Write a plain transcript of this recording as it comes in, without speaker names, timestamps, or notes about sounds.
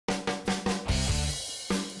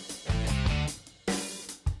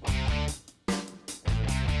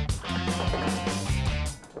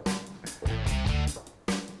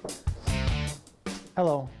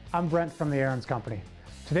Hello, I'm Brent from the Ariens company.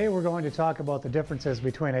 Today we're going to talk about the differences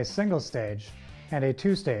between a single stage and a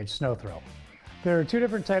two-stage Sno-Thro. There are two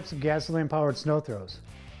different types of gasoline-powered Sno-Thros,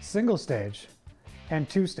 single stage and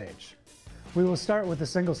two-stage. We will start with the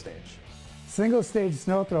single stage. Single-stage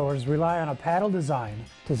Sno-Throwers rely on a paddle design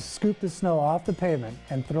to scoop the snow off the pavement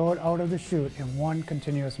and throw it out of the chute in one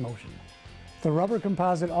continuous motion. The rubber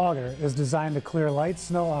composite auger is designed to clear light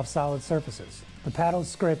snow off solid surfaces. The paddles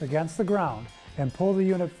scrape against the ground and pull the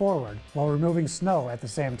unit forward while removing snow at the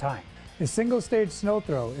same time. A single-stage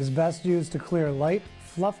Sno-Thro is best used to clear light,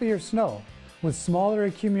 fluffier snow with smaller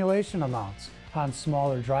accumulation amounts on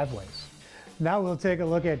smaller driveways. Now we'll take a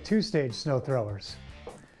look at two-stage Sno-Throwers.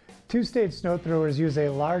 Two-stage Sno-Throwers use a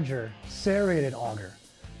larger, serrated auger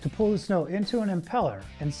to pull the snow into an impeller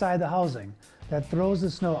inside the housing that throws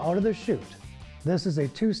the snow out of the chute. This is a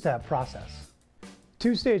two-step process.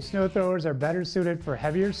 Two-stage Sno-Throwers are better suited for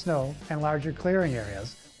heavier snow and larger clearing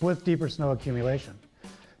areas with deeper snow accumulation.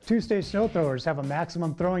 Two-stage Sno-Throwers have a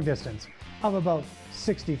maximum throwing distance of about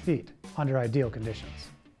 60 feet under ideal conditions.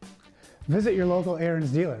 Visit your local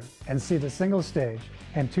Ariens dealer and see the single-stage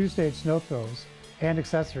and two-stage Sno-Thros and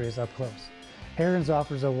accessories up close. Ariens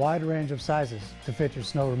offers a wide range of sizes to fit your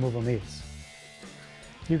snow removal needs.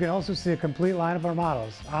 You can also see a complete line of our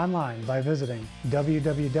models online by visiting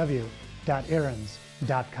www.ariens.com.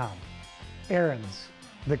 Ariens,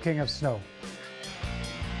 the king of snow.